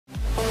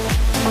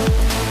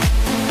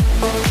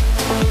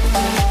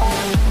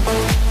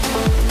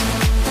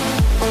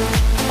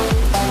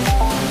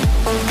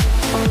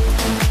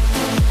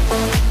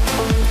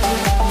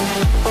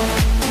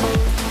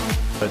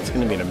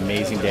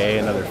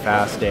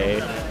day,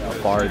 a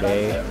far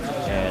day,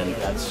 and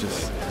that's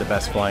just the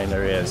best flying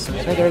there is.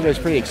 I think everybody's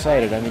pretty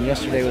excited. I mean,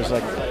 yesterday was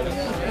like,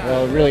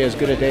 well, really as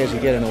good a day as you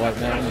get in the White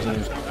Mountains, and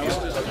it was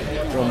just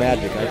real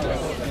magic.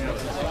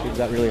 People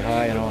got really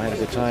high and all had a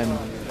good time,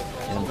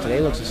 and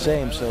today looks the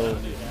same, so I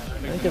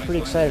think they're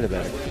pretty excited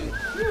about it.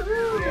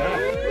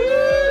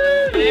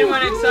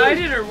 Anyone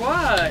excited or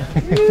what?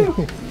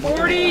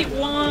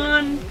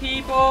 41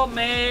 people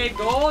made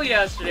goal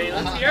yesterday.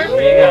 Let's hear it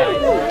for you guys.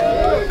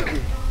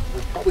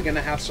 We're probably going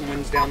to have some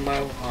winds down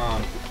low.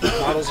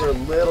 Models are a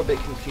little bit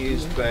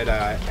confused, but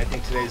I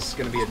think today's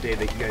going to be a day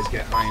that you guys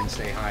get high and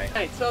stay high. All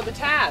right, so the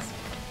task.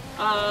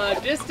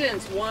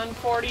 Distance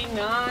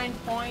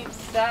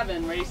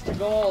 149.7, race to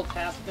goal,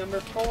 task number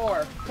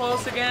 4.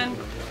 Close again,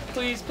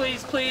 please,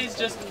 please, please,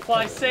 just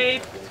fly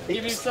safe,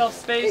 give yourself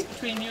space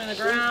between you and the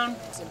ground.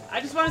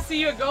 I just want to see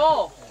you at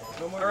goal,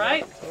 all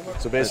right?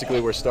 So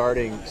basically we're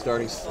starting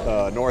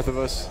north of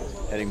us,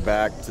 heading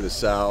back to the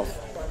south,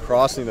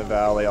 crossing the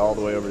valley all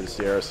the way over to the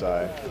Sierra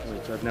side.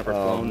 Which I've never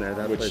flown there.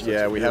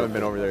 We haven't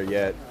been over there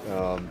yet,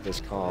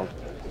 this comp.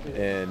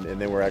 And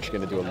then we're actually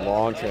going to do a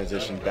long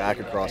transition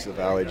back across the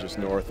valley just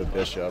north of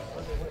Bishop,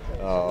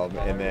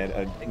 and then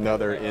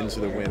another into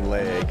the wind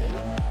leg.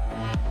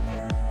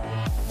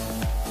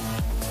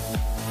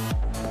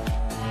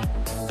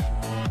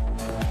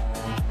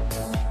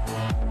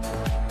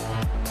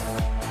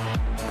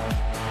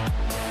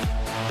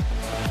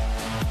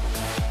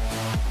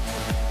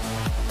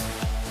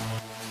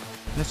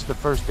 This is the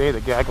first day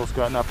that Gaggle's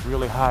gotten up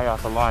really high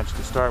off the launch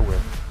to start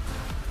with.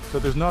 So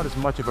there's not as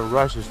much of a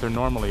rush as there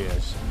normally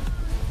is.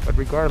 But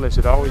regardless,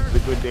 it always is a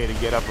good day to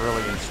get up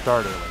early and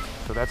start early.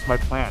 So that's my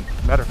plan.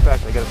 Matter of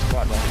fact, I got a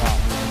spot right now.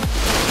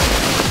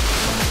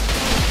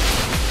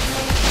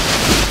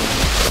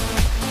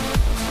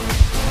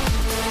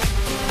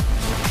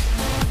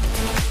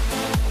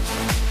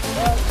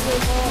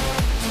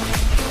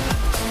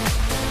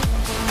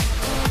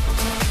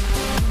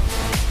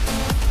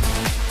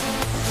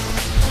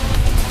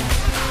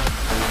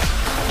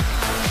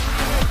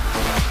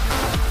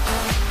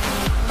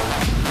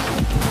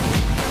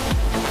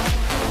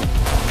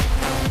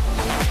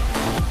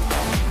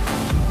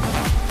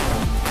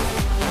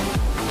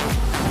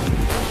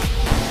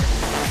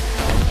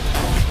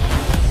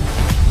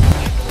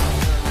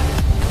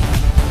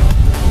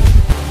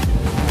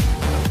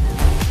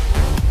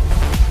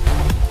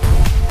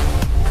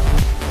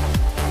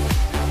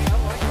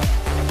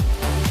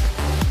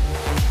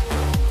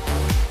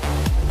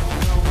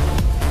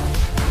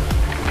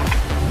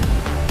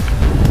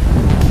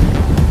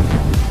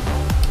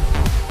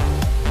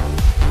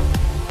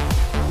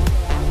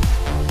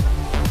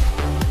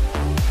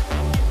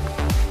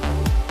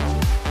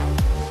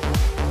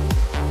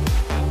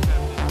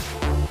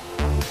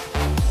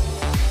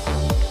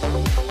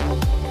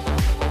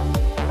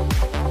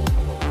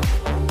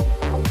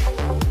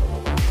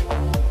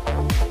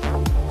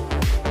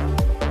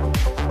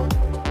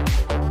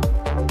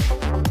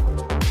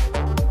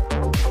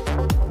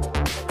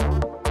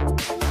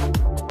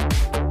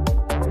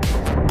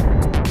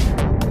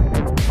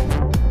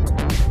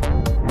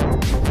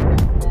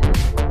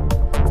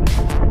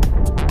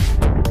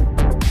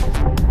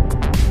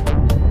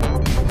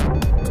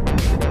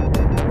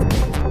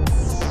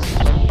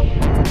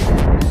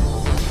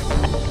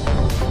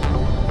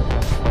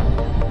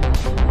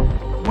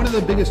 One of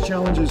the biggest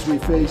challenges we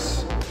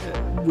face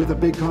with a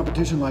big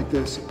competition like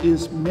this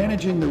is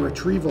managing the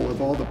retrieval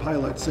of all the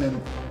pilots, and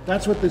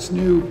that's what this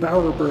new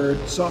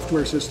Bowerbird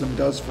software system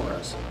does for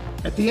us.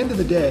 At the end of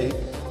the day,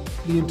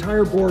 the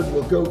entire board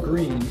will go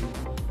green,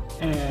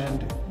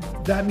 and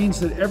that means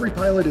that every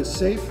pilot is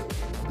safe,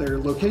 their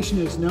location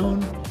is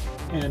known,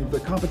 and the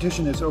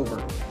competition is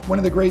over. One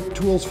of the great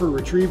tools for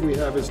retrieve we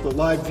have is the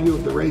live view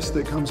of the race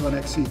that comes on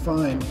XC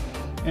Find,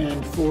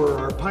 and for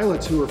our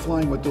pilots who are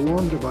flying with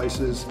DeLorme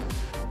devices,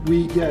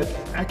 we get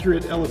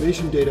accurate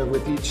elevation data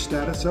with each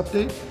status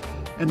update,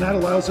 and that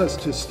allows us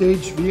to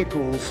stage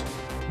vehicles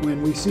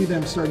when we see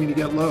them starting to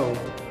get low.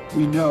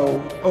 We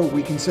know, oh,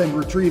 we can send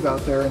retrieve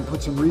out there and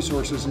put some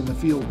resources in the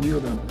field near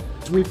them.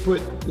 So we've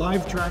put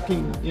live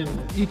tracking in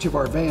each of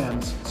our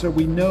vans, so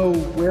we know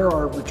where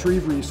our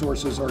retrieve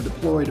resources are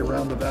deployed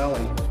around the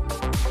valley.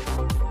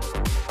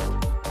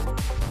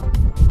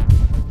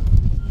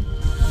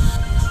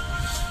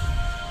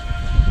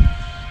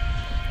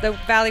 The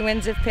valley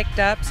winds have picked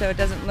up, so it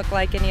doesn't look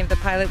like any of the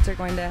pilots are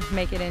going to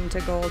make it into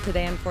goal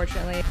today,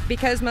 unfortunately.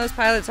 Because most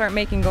pilots aren't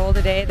making goal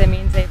today, that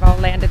means they've all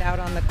landed out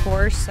on the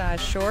course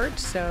short,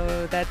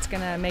 so that's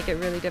going to make it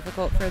really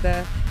difficult for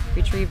the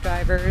retrieve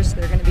drivers.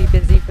 They're going to be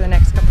busy for the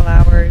next couple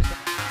hours.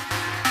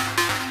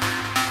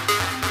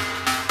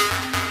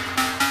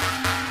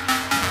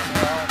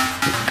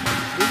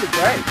 These are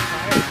great.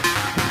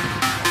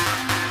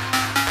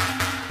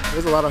 It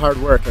was a lot of hard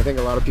work. I think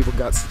a lot of people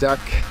got stuck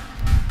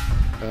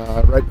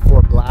right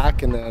before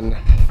black, and then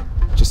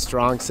just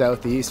strong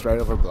southeast right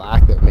over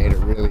black that made it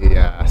really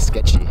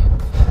sketchy.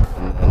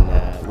 And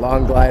then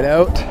long glide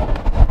out,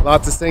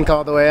 lots of sink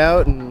all the way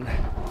out, and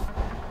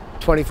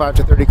 25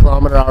 to 30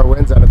 kilometer-hour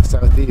winds out of the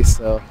southeast,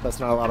 so that's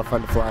not a lot of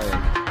fun to fly in.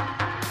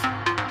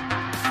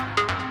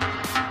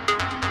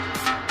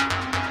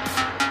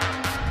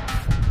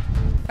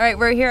 All right,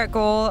 we're here at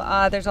goal.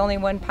 There's only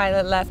one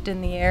pilot left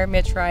in the air,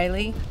 Mitch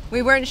Riley.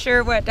 We weren't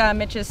sure what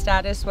Mitch's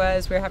status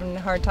was. We were having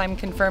a hard time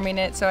confirming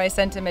it, so I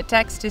sent him a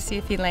text to see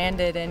if he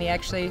landed, and he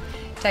actually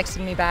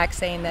texted me back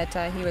saying that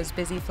he was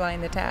busy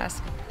flying the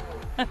task.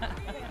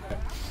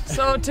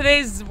 So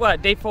today's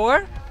what, day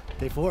 4?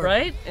 Day 4.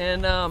 Right?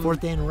 And 4th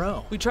day in a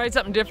row. We tried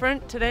something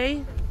different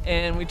today,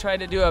 and we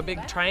tried to do a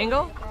big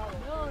triangle.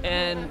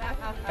 And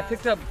I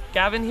picked up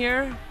Gavin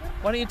here.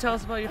 Why don't you tell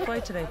us about your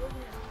flight today?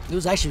 It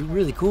was actually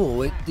really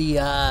cool.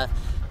 The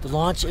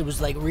launch, it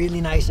was like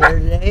really nice air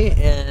today,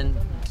 and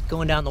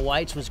going down the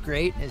whites was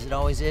great, as it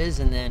always is.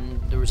 And then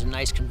there was a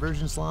nice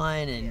convergence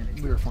line, and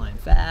we were flying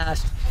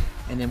fast.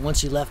 And then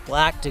once you left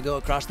black to go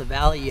across the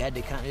valley, you had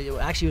to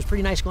actually, it was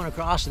pretty nice going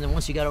across. And then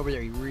once you got over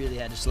there, you really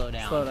had to slow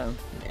down. And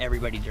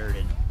everybody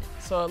dirted.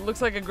 So it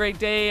looks like a great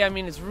day. I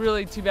mean, it's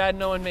really too bad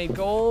no one made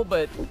goal,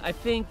 but I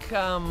think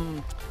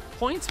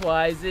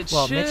points-wise, it should.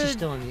 Well, Mitch is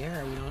still in the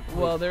air.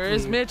 There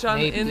is Mitch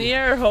in the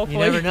air. Hopefully.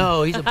 You never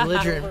know. He's a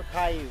belligerent.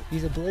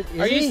 He's a belligerent.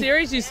 Are you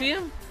serious? You see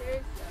him?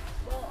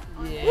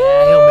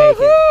 Yeah, he'll make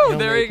it.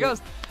 There he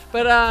goes.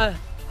 But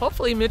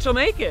hopefully Mitch will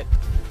make it.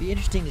 Be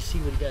interesting to see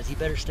what he does. He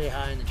better stay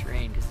high in the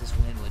terrain because this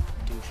wind would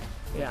douche him.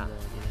 Yeah.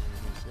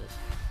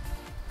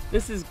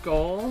 This is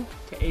goal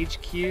to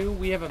HQ.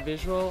 We have a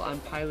visual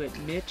on pilot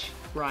Mitch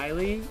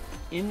Riley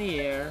in the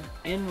air,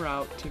 en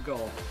route to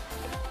goal.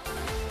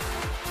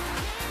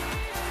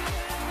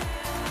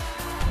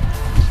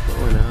 He's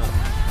going up.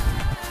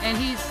 And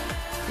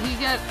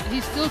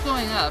he's still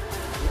going up.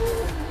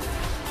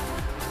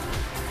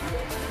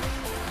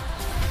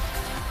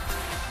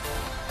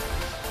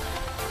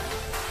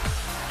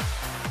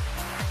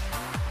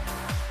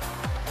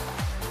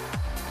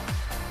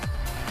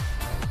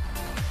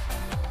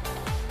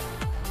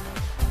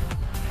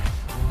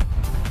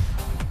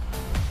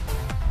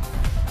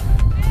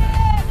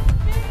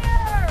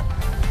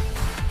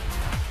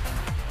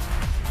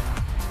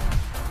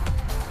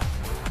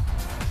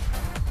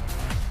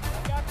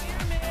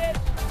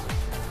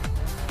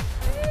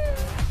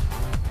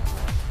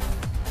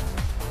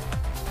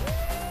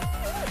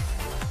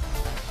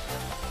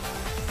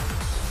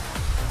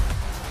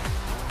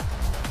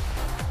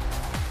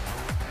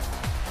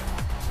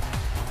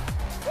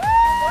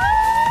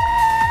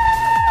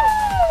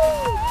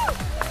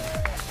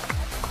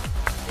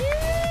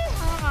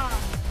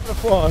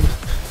 Fun.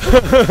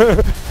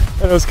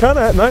 And it was kind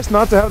of nice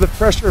not to have the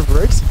pressure of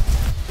racing. I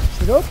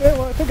said, okay,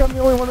 well, I think I'm the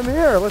only one in the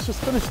air. Let's just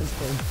finish this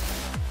thing.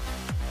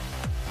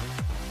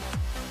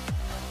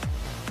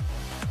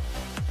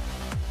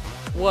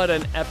 What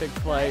an epic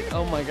flight.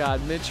 Oh my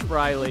God, Mitch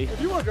Riley.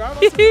 If you want to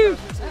drive,